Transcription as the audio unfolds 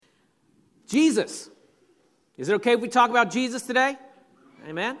Jesus. Is it okay if we talk about Jesus today?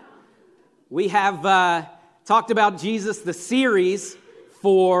 Amen. We have talked about Jesus, the series,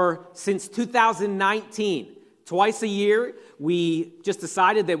 since 2019. Twice a year, we just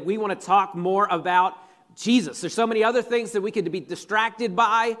decided that we want to talk more about Jesus. There's so many other things that we could be distracted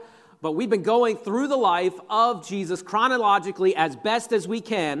by, but we've been going through the life of Jesus chronologically as best as we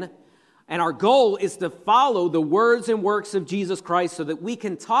can, and our goal is to follow the words and works of Jesus Christ so that we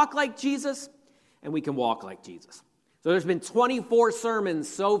can talk like Jesus and we can walk like Jesus. So there's been 24 sermons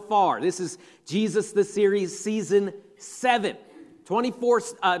so far. This is Jesus the Series, Season 7. 24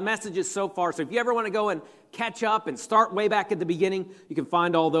 messages so far. So if you ever want to go and catch up and start way back at the beginning, you can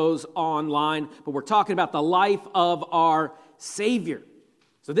find all those online. But we're talking about the life of our Savior.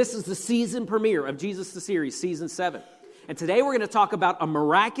 So this is the season premiere of Jesus the Series, Season 7. And today we're going to talk about a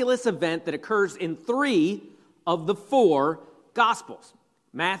miraculous event that occurs in 3 of the 4 Gospels: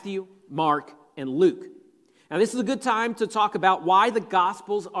 Matthew, Mark, and Luke. Now this is a good time to talk about why the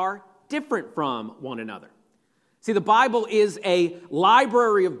Gospels are different from one another. See, the Bible is a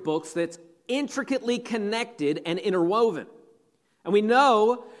library of books that's intricately connected and interwoven. And we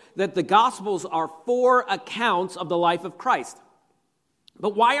know that the Gospels are 4 accounts of the life of Christ.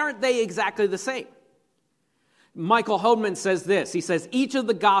 But why aren't they exactly the same? Michael Hoadman says this. He says, each of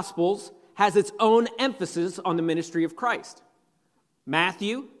the Gospels has its own emphasis on the ministry of Christ.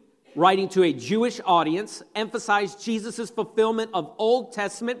 Matthew, writing to a Jewish audience, emphasized Jesus' fulfillment of Old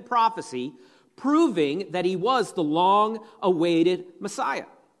Testament prophecy, proving that he was the long-awaited Messiah.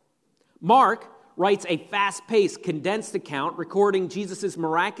 Mark writes a fast-paced, condensed account recording Jesus'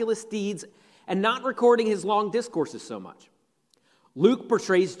 miraculous deeds and not recording his long discourses so much. Luke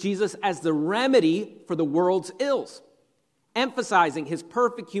portrays Jesus as the remedy for the world's ills, emphasizing his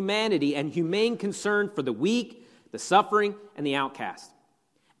perfect humanity and humane concern for the weak, the suffering, and the outcast.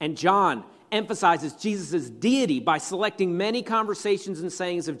 And John emphasizes Jesus' deity by selecting many conversations and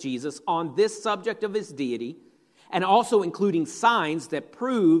sayings of Jesus on this subject of his deity, and also including signs that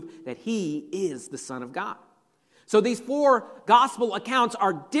prove that he is the Son of God. So these 4 gospel accounts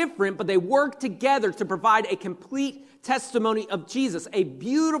are different, but they work together to provide a complete testimony of Jesus, a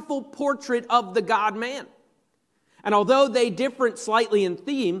beautiful portrait of the God-man. And although they differ slightly in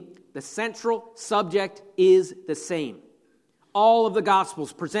theme, the central subject is the same. All of the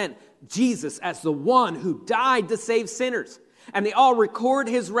Gospels present Jesus as the one who died to save sinners, and they all record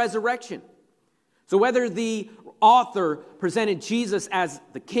his resurrection. So whether the author presented Jesus as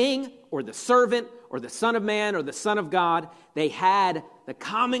the king or the servant or the Son of Man or the Son of God, they had the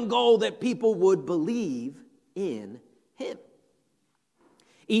common goal that people would believe in him.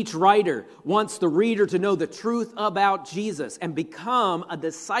 Each writer wants the reader to know the truth about Jesus and become a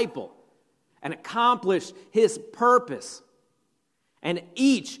disciple and accomplish his purpose. And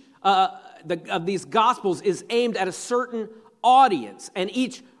each of these Gospels is aimed at a certain audience, and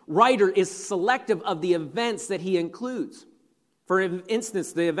each writer is selective of the events that he includes. For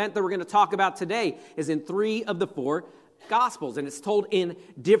instance, the event that we're going to talk about today is in 3 of the 4 Gospels, and it's told in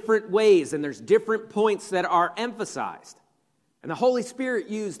different ways, and there's different points that are emphasized. And the Holy Spirit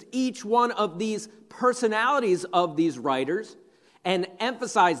used each one of these personalities of these writers and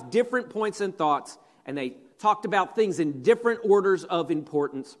emphasized different points and thoughts, and they talked about things in different orders of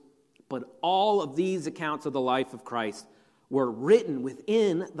importance. But all of these accounts of the life of Christ were written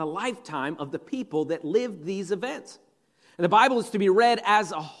within the lifetime of the people that lived these events. And the Bible is to be read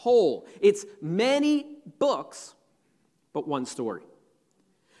as a whole. It's many books, but one story.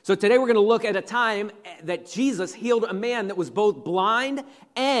 So today we're going to look at a time that Jesus healed a man that was both blind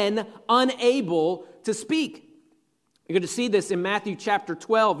and unable to speak. You're going to see this in Matthew chapter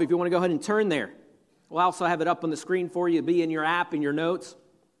 12 if you want to go ahead and turn there. We'll also have it up on the screen for you. It'll be in your app, in your notes.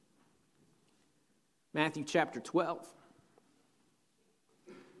 Matthew chapter 12.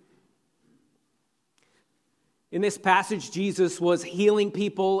 In this passage, Jesus was healing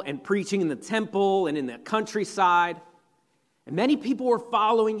people and preaching in the temple and in the countryside. And many people were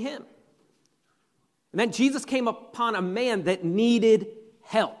following him. And then Jesus came upon a man that needed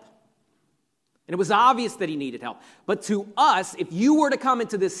help. And it was obvious that he needed help. But to us, if you were to come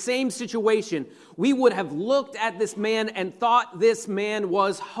into this same situation, we would have looked at this man and thought this man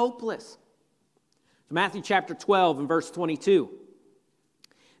was hopeless. So Matthew chapter 12 and verse 22.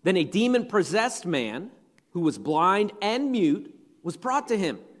 Then a demon-possessed man who was blind and mute was brought to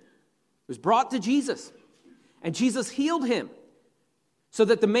him. It was brought to Jesus. And Jesus healed him so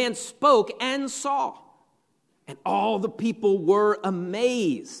that the man spoke and saw. And all the people were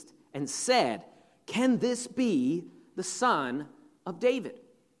amazed and said, "Can this be the Son of David?"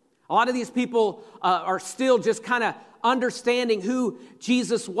 A lot of these people are still just kind of understanding who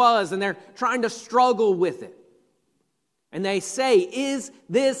Jesus was, and they're trying to struggle with it. And they say, is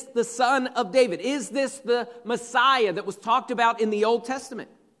this the Son of David? Is this the Messiah that was talked about in the Old Testament?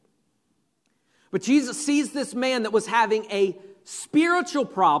 But Jesus sees this man that was having a spiritual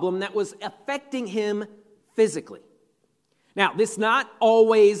problem that was affecting him physically. Now, this is not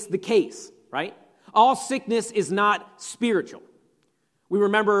always the case, right? All sickness is not spiritual. We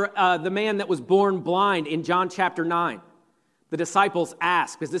remember the man that was born blind in John chapter 9. The disciples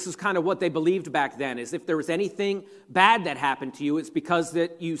asked, because this is kind of what they believed back then, is if there was anything bad that happened to you, it's because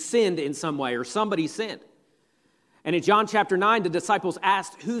that you sinned in some way or somebody sinned. And in John chapter 9, the disciples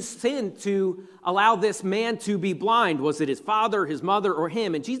asked, who sinned to allow this man to be blind? Was it his father, his mother, or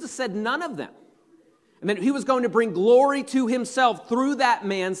him? And Jesus said none of them. And then he was going to bring glory to himself through that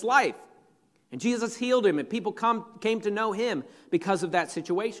man's life. And Jesus healed him, and people came to know him because of that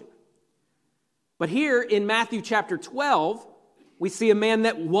situation. But here in Matthew chapter 12, we see a man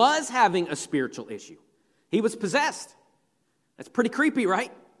that was having a spiritual issue. He was possessed. That's pretty creepy,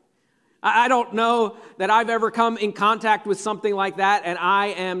 right? I don't know that I've ever come in contact with something like that, and I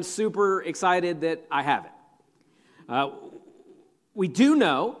am super excited that I haven't. We do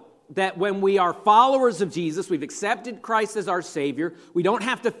know that when we are followers of Jesus, we've accepted Christ as our Savior, we don't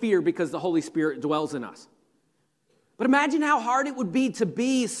have to fear because the Holy Spirit dwells in us. But imagine how hard it would be to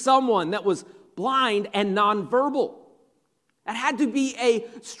be someone that was blind and nonverbal. That had to be a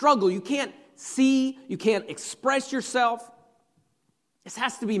struggle. You can't see, you can't express yourself. This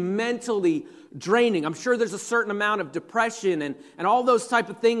has to be mentally draining. I'm sure there's a certain amount of depression and all those type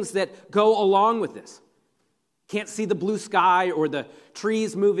of things that go along with this. Can't see the blue sky or the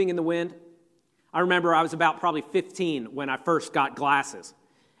trees moving in the wind. I remember I was about probably 15 when I first got glasses.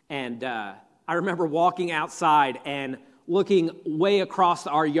 And I remember walking outside and looking way across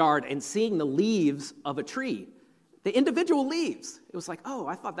our yard and seeing the leaves of a tree. The individual leaves. It was like, oh,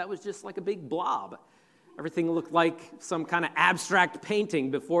 I thought that was just like a big blob. Everything looked like some kind of abstract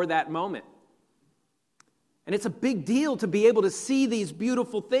painting before that moment. And it's a big deal to be able to see these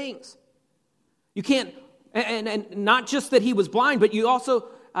beautiful things. You can't, and not just that he was blind, but you also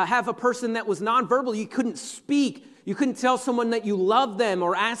have a person that was nonverbal. You couldn't speak. You couldn't tell someone that you loved them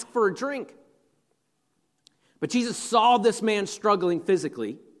or ask for a drink. But Jesus saw this man struggling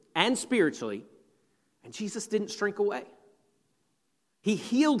physically and spiritually, and Jesus didn't shrink away. He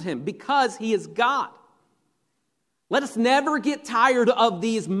healed him because he is God. Let us never get tired of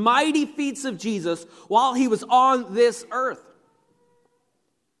these mighty feats of Jesus while he was on this earth.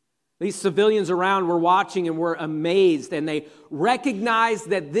 These civilians around were watching and were amazed, and they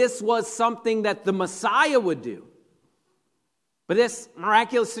recognized that this was something that the Messiah would do. But this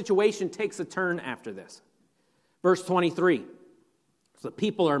miraculous situation takes a turn after this. Verse 23. So the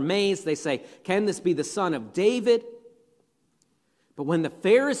people are amazed. They say, can this be the son of David? But when the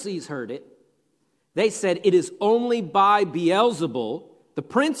Pharisees heard it, they said, it is only by Beelzebul, the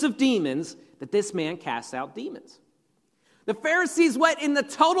prince of demons, that this man casts out demons. The Pharisees went in the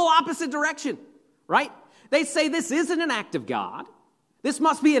total opposite direction, right? They say this isn't an act of God. This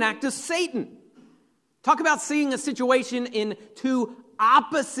must be an act of Satan. Talk about seeing a situation in two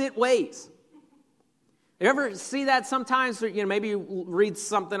opposite ways. You ever see that sometimes? Maybe you read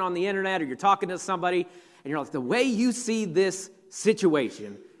something on the internet or you're talking to somebody and you're like, the way you see this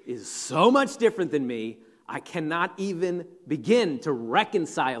situation is so much different than me, I cannot even begin to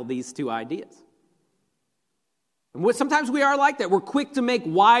reconcile these two ideas. And sometimes we are like that. We're quick to make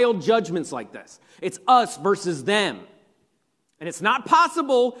wild judgments like this. It's us versus them. And it's not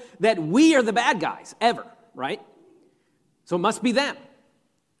possible that we are the bad guys, ever, right? So it must be them.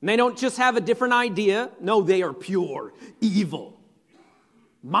 And they don't just have a different idea. No, they are pure evil.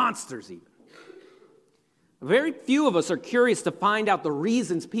 Monsters even. Very few of us are curious to find out the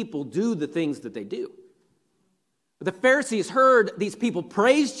reasons people do the things that they do. But the Pharisees heard these people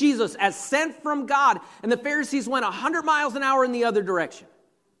praise Jesus as sent from God, and the Pharisees went 100 miles an hour in the other direction.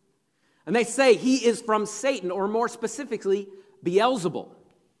 And they say he is from Satan, or more specifically, Beelzebul.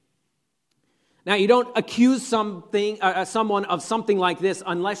 Now, you don't accuse someone of something like this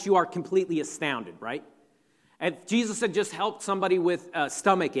unless you are completely astounded, right? If Jesus had just helped somebody with a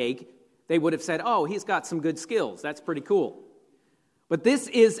stomach ache, they would have said, oh, he's got some good skills. That's pretty cool. But this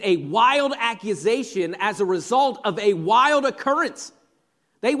is a wild accusation as a result of a wild occurrence.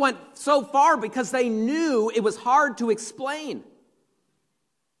 They went so far because they knew it was hard to explain.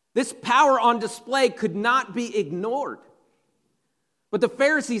 This power on display could not be ignored. But the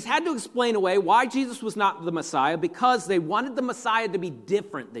Pharisees had to explain away why Jesus was not the Messiah because they wanted the Messiah to be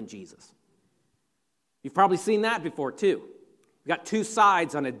different than Jesus. You've probably seen that before too. We've got two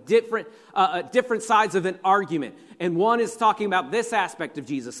sides on different sides of an argument. And one is talking about this aspect of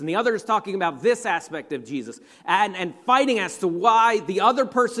Jesus, and the other is talking about this aspect of Jesus, and fighting as to why the other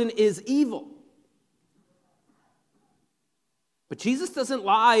person is evil. But Jesus doesn't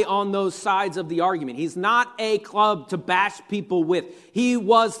lie on those sides of the argument. He's not a club to bash people with. He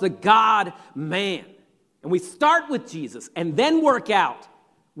was the God-man. And we start with Jesus and then work out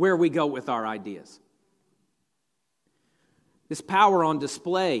where we go with our ideas. This power on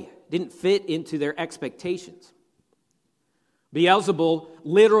display didn't fit into their expectations. Beelzebul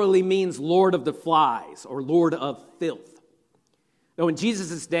literally means Lord of the Flies or Lord of Filth. Though in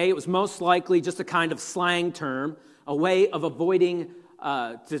Jesus' day, it was most likely just a kind of slang term, a way of avoiding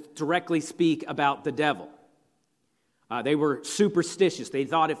to directly speak about the devil. They were superstitious. They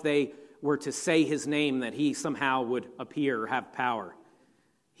thought if they were to say his name that he somehow would appear or have power.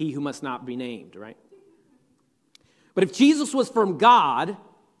 He who must not be named, right? But if Jesus was from God,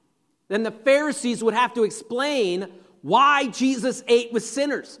 then the Pharisees would have to explain why Jesus ate with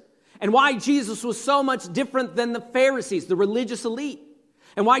sinners and why Jesus was so much different than the Pharisees, the religious elite,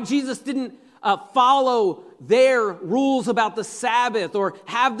 and why Jesus didn't follow their rules about the Sabbath or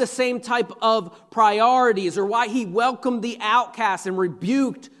have the same type of priorities, or why he welcomed the outcasts and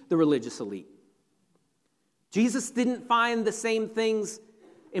rebuked the religious elite. Jesus didn't find the same things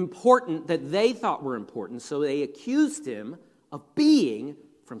important that they thought were important, so they accused him of being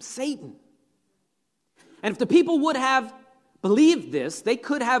from Satan. And if the people would have believed this, they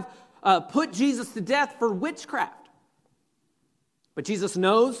could have put Jesus to death for witchcraft. But Jesus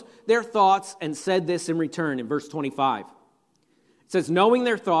knows their thoughts and said this in return in verse 25. It says, knowing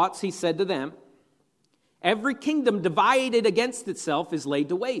their thoughts, he said to them, every kingdom divided against itself is laid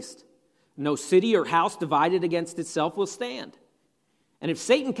to waste. No city or house divided against itself will stand. And if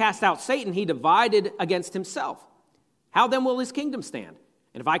Satan cast out Satan, he divided against himself. How then will his kingdom stand?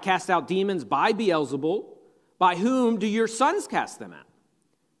 And if I cast out demons by Beelzebul, by whom do your sons cast them out?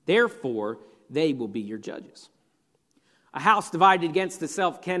 Therefore, they will be your judges. A house divided against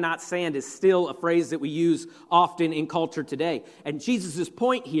itself cannot stand is still a phrase that we use often in culture today. And Jesus'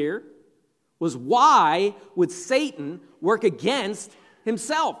 point here was, why would Satan work against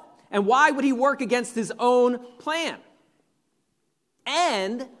himself? And why would he work against his own plan?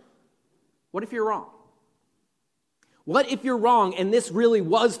 And what if you're wrong? What if you're wrong and this really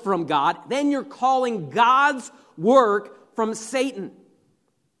was from God? Then you're calling God's work from Satan.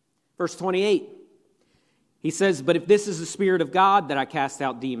 Verse 28, he says, but if this is the Spirit of God that I cast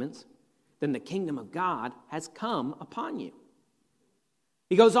out demons, then the kingdom of God has come upon you.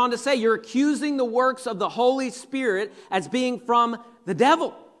 He goes on to say, you're accusing the works of the Holy Spirit as being from the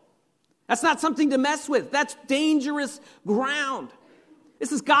devil. That's not something to mess with. That's dangerous ground.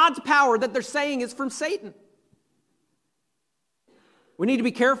 This is God's power that they're saying is from Satan. We need to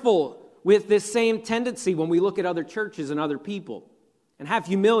be careful with this same tendency when we look at other churches and other people, and have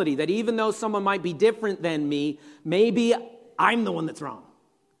humility that even though someone might be different than me, maybe I'm the one that's wrong,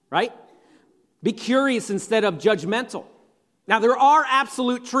 right? Be curious instead of judgmental. Now, there are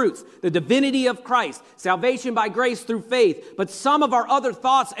absolute truths, the divinity of Christ, salvation by grace through faith, but some of our other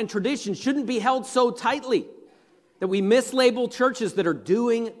thoughts and traditions shouldn't be held so tightly that we mislabel churches that are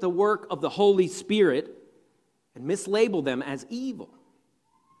doing the work of the Holy Spirit and mislabel them as evil.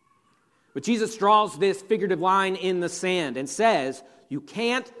 But Jesus draws this figurative line in the sand and says, you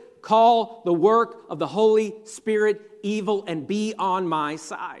can't call the work of the Holy Spirit evil and be on my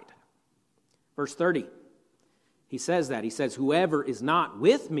side. Verse 30, he says that. He says, whoever is not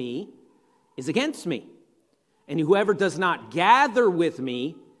with me is against me, and whoever does not gather with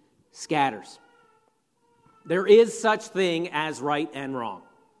me scatters. There is such thing as right and wrong.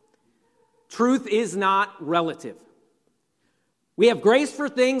 Truth is not relative. We have grace for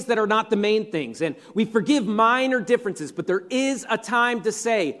things that are not the main things, and we forgive minor differences, but there is a time to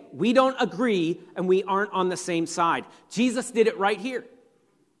say, we don't agree and we aren't on the same side. Jesus did it right here.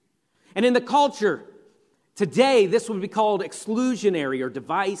 And in the culture today, this would be called exclusionary or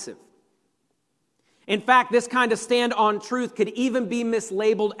divisive. In fact, this kind of stand on truth could even be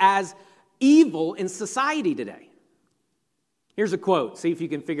mislabeled as evil in society today. Here's a quote. See if you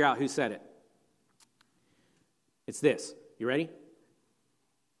can figure out who said it. It's this. You ready?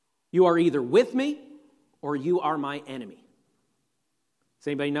 You are either with me or you are my enemy. Does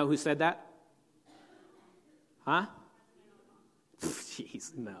anybody know who said that? Huh?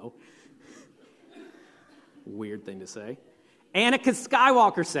 Jeez, no. Weird thing to say. Anakin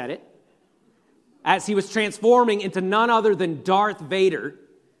Skywalker said it as he was transforming into none other than Darth Vader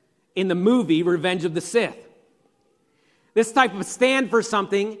in the movie Revenge of the Sith. This type of stand for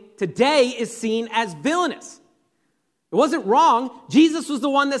something today is seen as villainous. It wasn't wrong. Jesus was the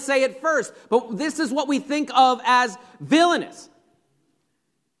one that said it first. But this is what we think of as villainous.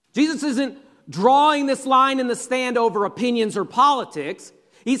 Jesus isn't drawing this line in the sand over opinions or politics.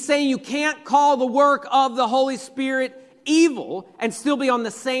 He's saying you can't call the work of the Holy Spirit evil and still be on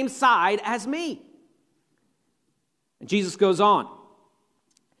the same side as me. And Jesus goes on.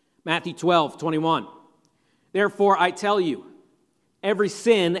 Matthew 12:21. Therefore, I tell you, every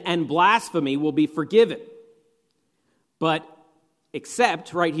sin and blasphemy will be forgiven. But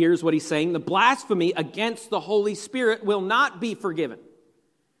except, right here is what he's saying, the blasphemy against the Holy Spirit will not be forgiven.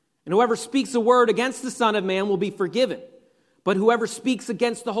 And whoever speaks a word against the Son of Man will be forgiven. But whoever speaks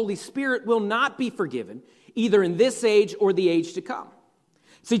against the Holy Spirit will not be forgiven, either in this age or the age to come.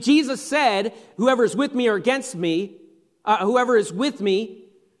 See, Jesus said, whoever is with me or against me, whoever is with me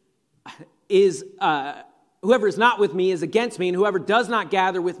is, whoever is not with me is against me, and whoever does not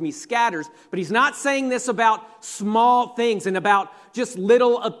gather with me scatters. But he's not saying this about small things and about just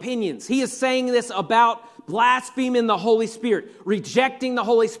little opinions. He is saying this about blaspheming the Holy Spirit, rejecting the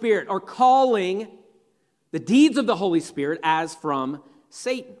Holy Spirit, or calling the deeds of the Holy Spirit as from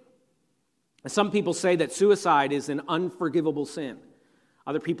Satan. Some people say that suicide is an unforgivable sin.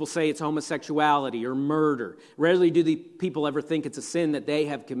 Other people say it's homosexuality or murder. Rarely do the people ever think it's a sin that they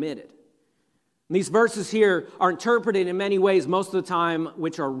have committed. And these verses here are interpreted in many ways, most of the time,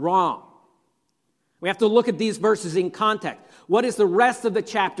 which are wrong. We have to look at these verses in context. What is the rest of the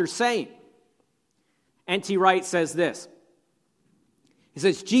chapter saying? N.T. Wright says this. He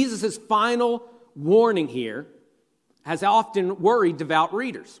says, Jesus' final warning here has often worried devout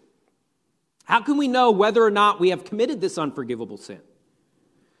readers. How can we know whether or not we have committed this unforgivable sin?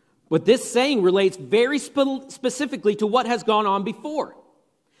 But this saying relates very specifically to what has gone on before.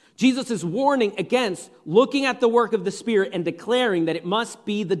 Jesus is warning against looking at the work of the Spirit and declaring that it must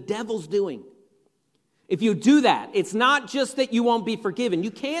be the devil's doing. If you do that, it's not just that you won't be forgiven.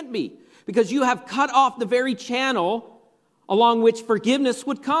 You can't be, because you have cut off the very channel along which forgiveness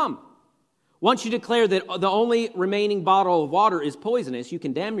would come. Once you declare that the only remaining bottle of water is poisonous, you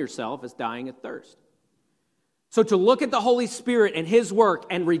condemn yourself as dying of thirst. So to look at the Holy Spirit and His work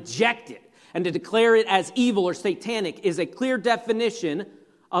and reject it, and to declare it as evil or satanic, is a clear definition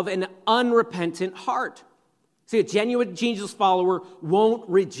of an unrepentant heart. See, a genuine Jesus follower won't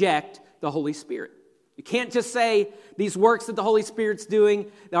reject the Holy Spirit. You can't just say these works that the Holy Spirit's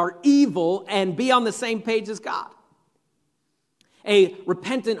doing are evil and be on the same page as God. A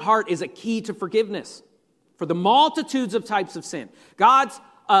repentant heart is a key to forgiveness for the multitudes of types of sin. God's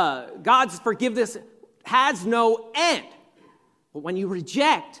forgiveness has no end. But when you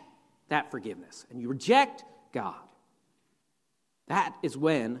reject that forgiveness and you reject God, that is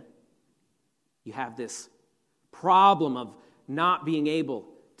when you have this problem of not being able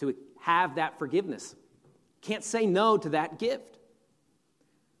to have that forgiveness. Can't say no to that gift.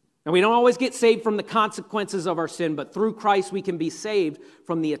 Now, we don't always get saved from the consequences of our sin, but through Christ we can be saved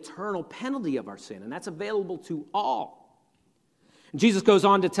from the eternal penalty of our sin, and that's available to all. And Jesus goes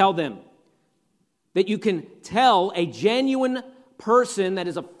on to tell them that you can tell a genuine person that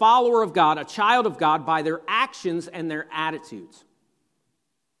is a follower of God, a child of God, by their actions and their attitudes.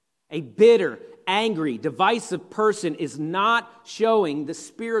 A bitter, angry, divisive person is not showing the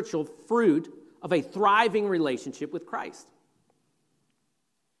spiritual fruit of a thriving relationship with Christ.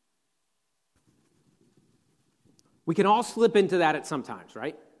 We can all slip into that at some times,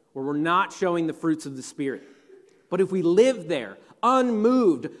 right? Where we're not showing the fruits of the Spirit. But if we live there,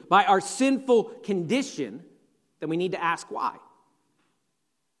 unmoved by our sinful condition, then we need to ask why.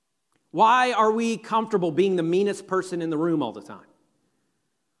 Why are we comfortable being the meanest person in the room all the time?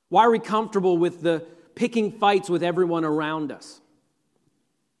 Why are we comfortable with the picking fights with everyone around us?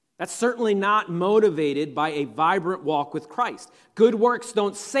 That's certainly not motivated by a vibrant walk with Christ. Good works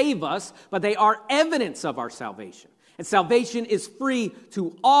don't save us, but they are evidence of our salvation. And salvation is free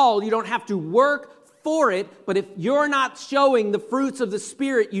to all. You don't have to work for it, but if you're not showing the fruits of the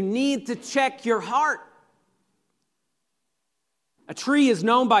Spirit, you need to check your heart. A tree is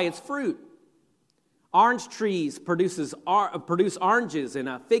known by its fruit. Orange trees produce oranges, and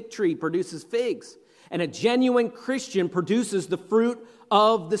a fig tree produces figs. And a genuine Christian produces the fruit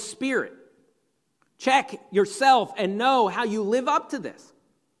of the Spirit. Check yourself and know how you live up to this.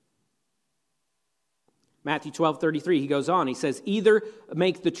 Matthew 12:33, he goes on. He says, either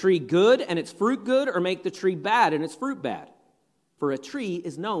make the tree good and its fruit good, or make the tree bad and its fruit bad. For a tree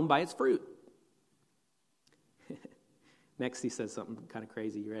is known by its fruit. Next, he says something kind of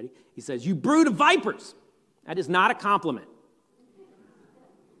crazy. You ready? He says, you brood of vipers. That is not a compliment.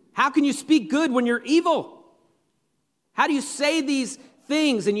 How can you speak good when you're evil? How do you say these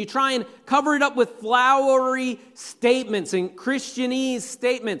things and you try and cover it up with flowery statements and Christianese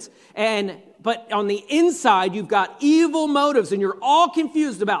statements. But on the inside, you've got evil motives and you're all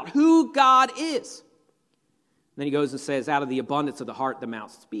confused about who God is. And then he goes and says, out of the abundance of the heart, the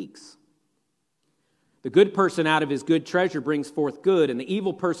mouth speaks. The good person out of his good treasure brings forth good, and the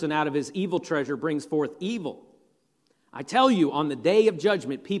evil person out of his evil treasure brings forth evil. I tell you, on the day of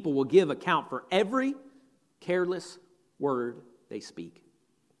judgment, people will give account for every careless word they speak.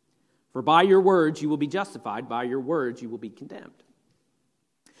 For by your words you will be justified, by your words you will be condemned.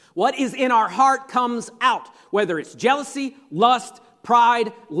 What is in our heart comes out, whether it's jealousy, lust,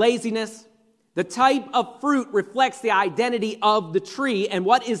 pride, laziness. The type of fruit reflects the identity of the tree, and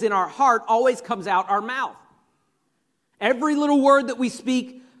what is in our heart always comes out our mouth. Every little word that we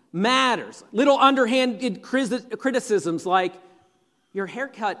speak matters. Little underhanded criticisms like, your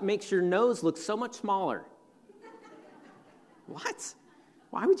haircut makes your nose look so much smaller. What?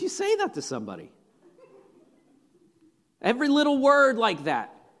 Why would you say that to somebody? Every little word like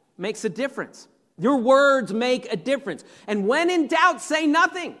that makes a difference. Your words make a difference. And when in doubt, say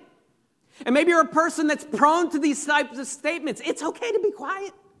nothing. And maybe you're a person that's prone to these types of statements. It's okay to be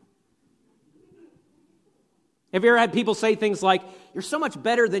quiet. Have you ever had people say things like, you're so much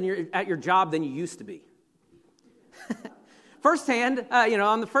better at your job than you used to be? Firsthand,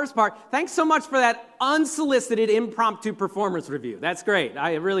 on the first part, thanks so much for that unsolicited impromptu performance review. That's great.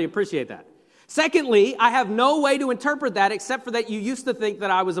 I really appreciate that. Secondly, I have no way to interpret that except for that you used to think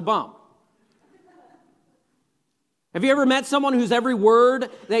that I was a bum. Have you ever met someone whose every word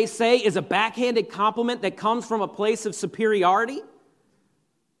they say is a backhanded compliment that comes from a place of superiority?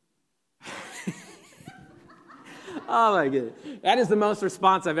 Oh my goodness. That is the most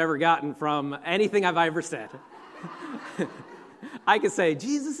response I've ever gotten from anything I've ever said. I could say,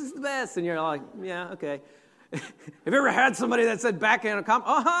 Jesus is the best, and you're like, yeah, okay. Have you ever had somebody that said backhanded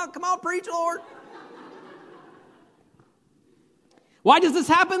compliment? Come on, preach, Lord. Why does this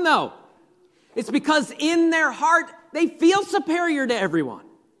happen, though? It's because in their heart, they feel superior to everyone.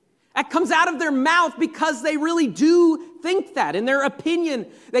 That comes out of their mouth because they really do think that. In their opinion,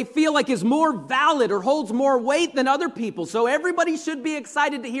 they feel like is more valid or holds more weight than other people. So everybody should be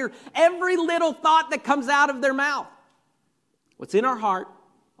excited to hear every little thought that comes out of their mouth. What's in our heart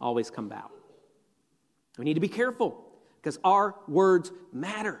always comes out. We need to be careful because our words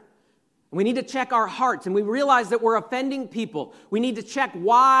matter. We need to check our hearts, and we realize that we're offending people. We need to check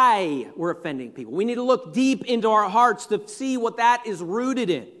why we're offending people. We need to look deep into our hearts to see what that is rooted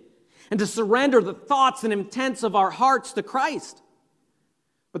in and to surrender the thoughts and intents of our hearts to Christ.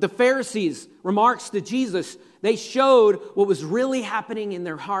 But the Pharisees' remarks to Jesus, they showed what was really happening in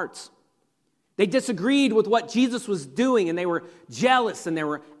their hearts. They disagreed with what Jesus was doing, and they were jealous, and they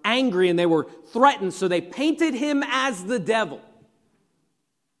were angry, and they were threatened, so they painted him as the devil.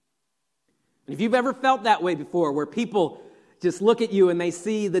 If you've ever felt that way before, where people just look at you and they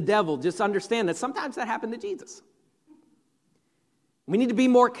see the devil, just understand that sometimes that happened to Jesus. We need to be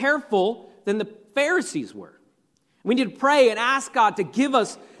more careful than the Pharisees were. We need to pray and ask God to give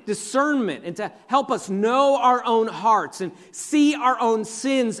us discernment and to help us know our own hearts and see our own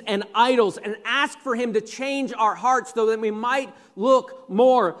sins and idols and ask for him to change our hearts so that we might look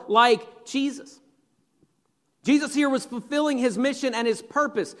more like Jesus. Jesus here was fulfilling his mission and his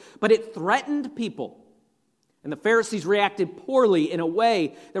purpose, but it threatened people. And the Pharisees reacted poorly in a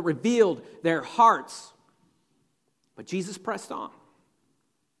way that revealed their hearts. But Jesus pressed on.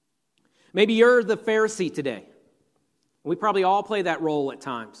 Maybe you're the Pharisee today. We probably all play that role at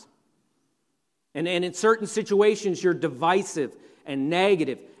times. And in certain situations, you're divisive and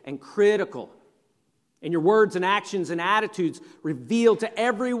negative and critical. And your words and actions and attitudes reveal to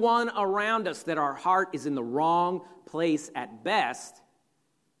everyone around us that our heart is in the wrong place at best,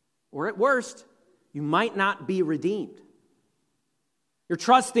 or at worst, you might not be redeemed. You're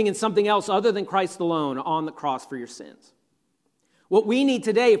trusting in something else other than Christ alone on the cross for your sins. What we need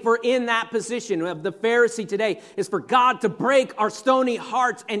today, if we're in that position of the Pharisee today, is for God to break our stony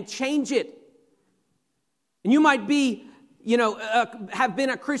hearts and change it. And you might be have been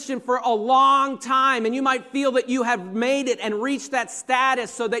a Christian for a long time, and you might feel that you have made it and reached that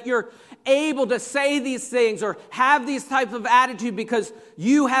status so that you're able to say these things or have these types of attitude because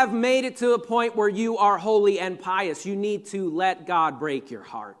you have made it to a point where you are holy and pious. You need to let God break your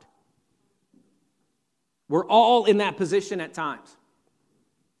heart. We're all in that position at times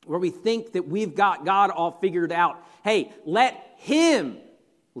where we think that we've got God all figured out. Hey, let him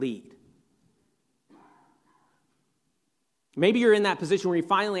lead. Maybe you're in that position where you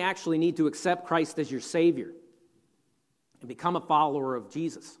finally actually need to accept Christ as your Savior and become a follower of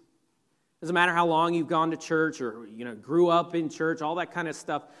Jesus. Doesn't matter how long you've gone to church or, grew up in church, all that kind of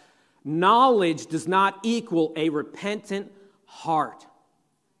stuff. Knowledge does not equal a repentant heart.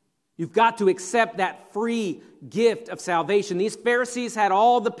 You've got to accept that free gift of salvation. These Pharisees had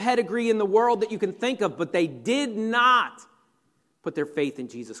all the pedigree in the world that you can think of, but they did not put their faith in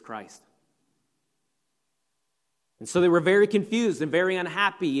Jesus Christ. And so they were very confused and very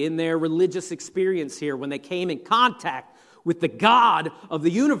unhappy in their religious experience here when they came in contact with the God of the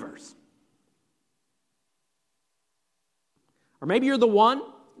universe. Or maybe you're the one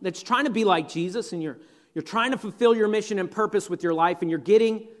that's trying to be like Jesus and you're trying to fulfill your mission and purpose with your life and you're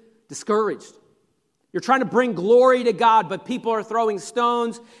getting discouraged. You're trying to bring glory to God, but people are throwing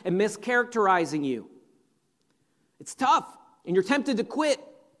stones and mischaracterizing you. It's tough, and you're tempted to quit,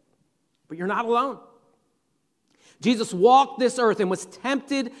 but you're not alone. Jesus walked this earth and was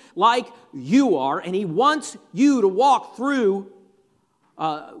tempted like you are, and he wants you to walk through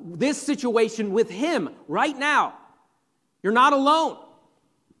this situation with him right now. You're not alone.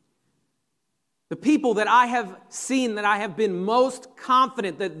 The people that I have seen, that I have been most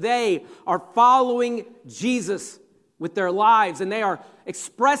confident that they are following Jesus with their lives and they are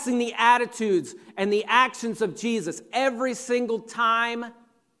expressing the attitudes and the actions of Jesus every single time,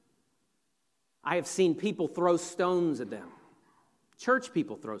 I have seen people throw stones at them. Church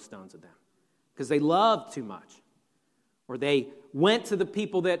people throw stones at them because they love too much or they went to the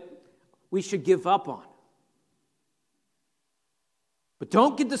people that we should give up on. But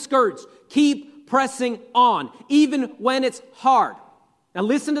don't get discouraged. Keep pressing on, even when it's hard. Now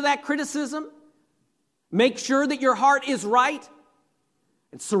listen to that criticism. Make sure that your heart is right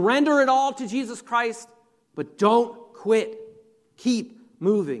and surrender it all to Jesus Christ, but don't quit. Keep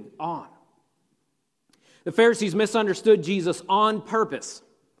moving on. The Pharisees misunderstood Jesus on purpose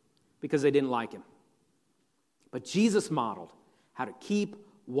because they didn't like him. But Jesus modeled how to keep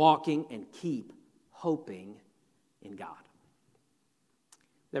walking and keep hoping in God.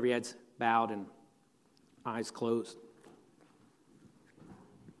 With every head's bowed and eyes closed.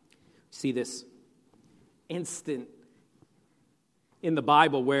 See this instant in the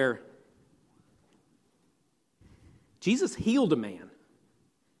Bible where Jesus healed a man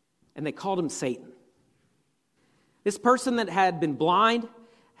and they called him Satan. This person that had been blind,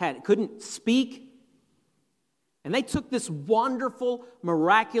 couldn't speak, and they took this wonderful,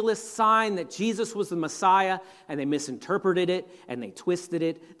 miraculous sign that Jesus was the Messiah, and they misinterpreted it, and they twisted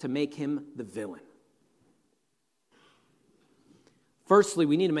it to make him the villain. Firstly,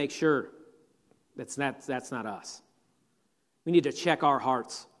 we need to make sure that's not us. We need to check our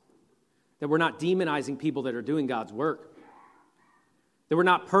hearts, that we're not demonizing people that are doing God's work, that we're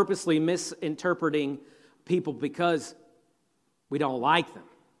not purposely misinterpreting people because we don't like them,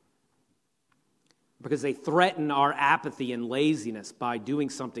 because they threaten our apathy and laziness by doing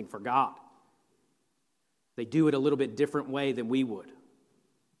something for God. They do it a little bit different way than we would.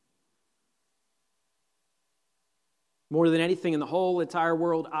 More than anything in the whole entire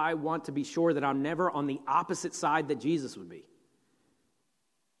world, I want to be sure that I'm never on the opposite side that Jesus would be.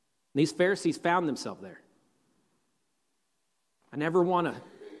 And these Pharisees found themselves there. I never want to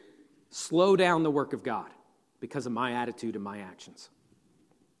slow down the work of God because of my attitude and my actions.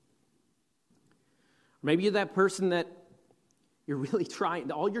 Maybe you're that person that you're really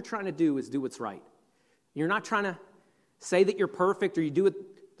trying, all you're trying to do is do what's right. You're not trying to say that you're perfect or you do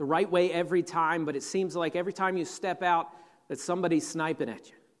it the right way every time, but it seems like every time you step out that somebody's sniping at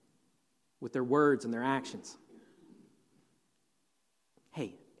you with their words and their actions.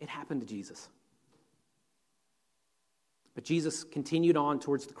 Hey, it happened to Jesus. But Jesus continued on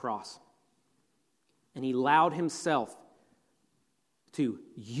towards the cross. And he allowed himself to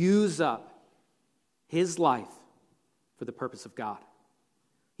use up his life for the purpose of God.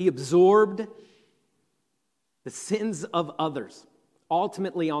 He absorbed the sins of others,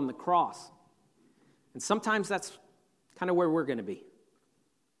 ultimately on the cross. And sometimes that's kind of where we're going to be.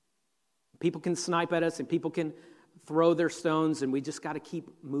 People can snipe at us and people can throw their stones, and we just got to keep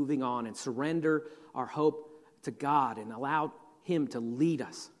moving on and surrender our hope to God and allow him to lead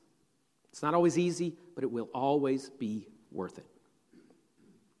us. It's not always easy, but it will always be worth it.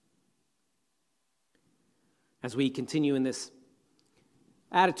 As we continue in this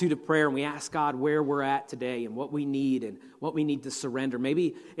attitude of prayer and we ask God where we're at today and what we need to surrender.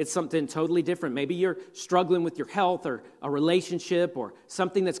 Maybe it's something totally different. Maybe you're struggling with your health or a relationship or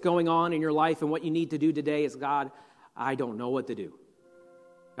something that's going on in your life, and what you need to do today is, God, I don't know what to do.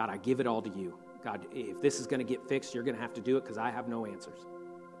 God, I give it all to you. God, if this is going to get fixed, you're going to have to do it because I have no answers.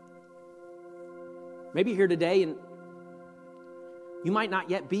 Maybe you're here today and you might not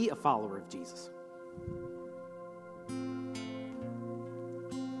yet be a follower of Jesus.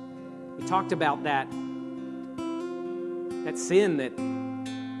 We talked about that sin that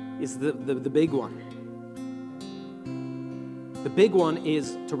is the big one. The big one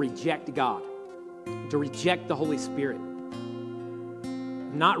is to reject God, to reject the Holy Spirit,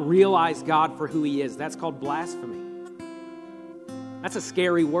 not realize God for who He is. That's called blasphemy. That's a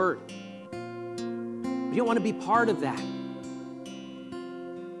scary word. You don't want to be part of that.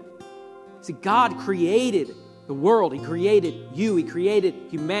 See, God created the world. He created you. He created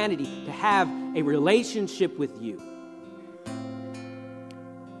humanity to have a relationship with you.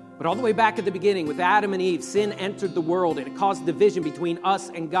 But all the way back at the beginning with Adam and Eve, sin entered the world and it caused division between us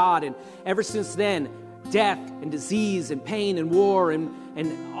and God. And ever since then, death and disease and pain and war and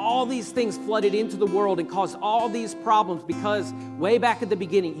all these things flooded into the world and caused all these problems because way back at the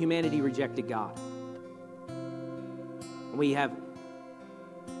beginning, humanity rejected God. And we have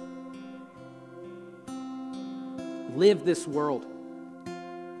lived this world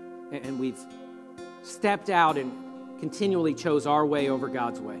and we've stepped out and continually chose our way over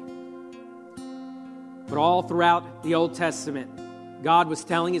God's way. But all throughout the Old Testament, God was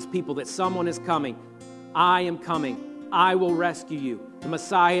telling His people that someone is coming. I am coming. I will rescue you. The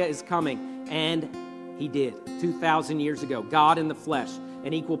Messiah is coming. And He did. 2,000 years ago, God in the flesh,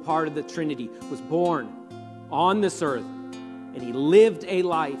 an equal part of the Trinity, was born on this earth. And He lived a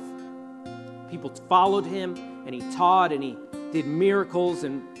life. People followed Him, and He taught, and He did miracles,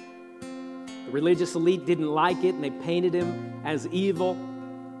 and the religious elite didn't like it, and they painted Him as evil.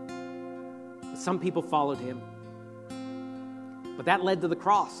 But some people followed Him. But that led to the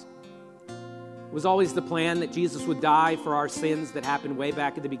cross. It was always the plan that Jesus would die for our sins that happened way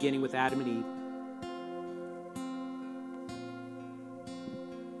back at the beginning with Adam and Eve.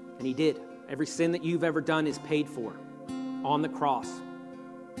 And He did. Every sin that you've ever done is paid for on the cross.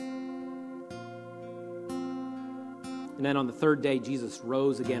 And then on the third day, Jesus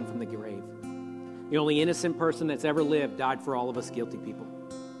rose again from the grave. The only innocent person that's ever lived died for all of us guilty people.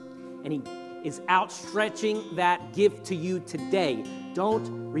 And He is outstretching that gift to you today.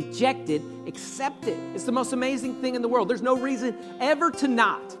 Don't reject it, accept it. It's the most amazing thing in the world. There's no reason ever to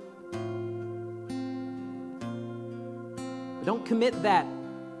not. But don't commit that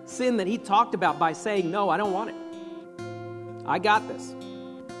sin that He talked about by saying, no, I don't want it. I got this.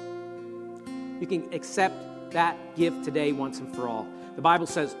 You can accept that gift today once and for all. The Bible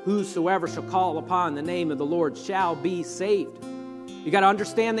says, whosoever shall call upon the name of the Lord shall be saved. You got to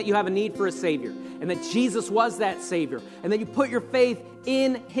understand that you have a need for a Savior and that Jesus was that Savior and that you put your faith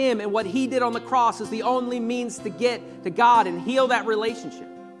in Him and what He did on the cross is the only means to get to God and heal that relationship.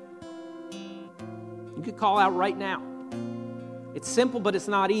 You could call out right now. It's simple, but it's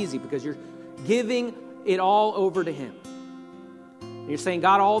not easy because you're giving it all over to Him. And you're saying,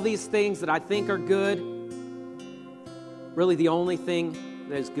 God, all these things that I think are good, really the only thing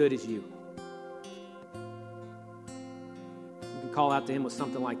that is good is you. Call out to Him with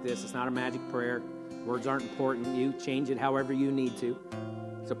something like this. It's not a magic prayer. Words aren't important. You change it however you need to.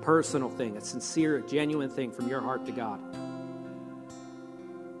 It's a personal thing, a sincere, a genuine thing from your heart to God.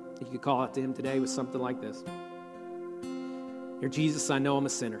 You could call out to Him today with something like this. Dear Jesus, I know I'm a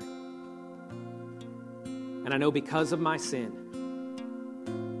sinner. And I know because of my sin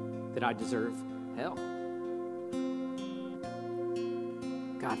that I deserve hell.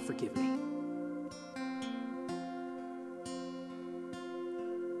 God, forgive me.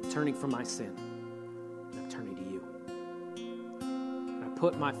 Turning from my sin, and I'm turning to you. And I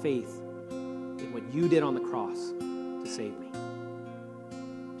put my faith in what you did on the cross to save me.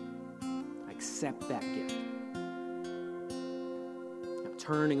 I accept that gift. I'm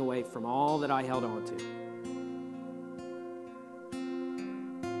turning away from all that I held on to.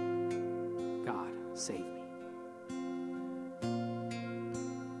 God, save me.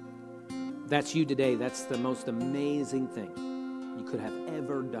 If that's you today. That's the most amazing thing you could have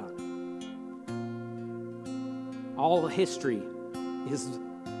ever done. All history is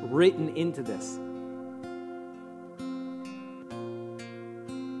written into this.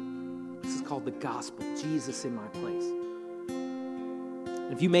 This is called the gospel, Jesus in my place.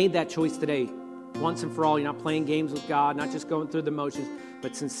 And if you made that choice today, once and for all, you're not playing games with God, not just going through the motions,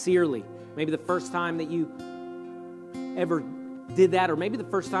 but sincerely, maybe the first time that you ever did that, or maybe the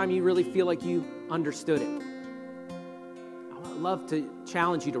first time you really feel like you understood it. I'd love to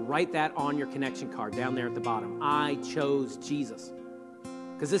challenge you to write that on your connection card down there at the bottom. I chose Jesus.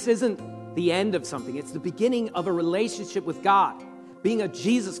 Because this isn't the end of something. It's the beginning of a relationship with God, being a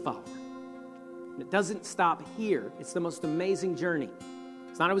Jesus follower. And it doesn't stop here. It's the most amazing journey.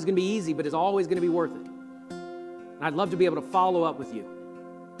 It's not always going to be easy, but it's always going to be worth it. And I'd love to be able to follow up with you,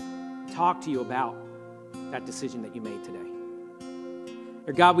 talk to you about that decision that you made today.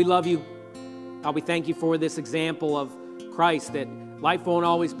 Dear God, we love you. God, we thank you for this example of Christ, that life won't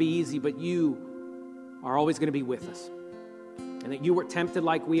always be easy, but you are always going to be with us. And that you were tempted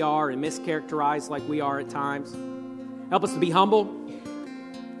like we are and mischaracterized like we are at times. Help us to be humble.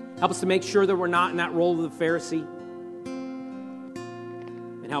 Help us to make sure that we're not in that role of the Pharisee.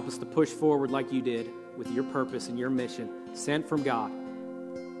 And help us to push forward like you did with your purpose and your mission sent from God,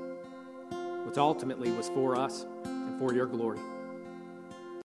 which ultimately was for us and for your glory.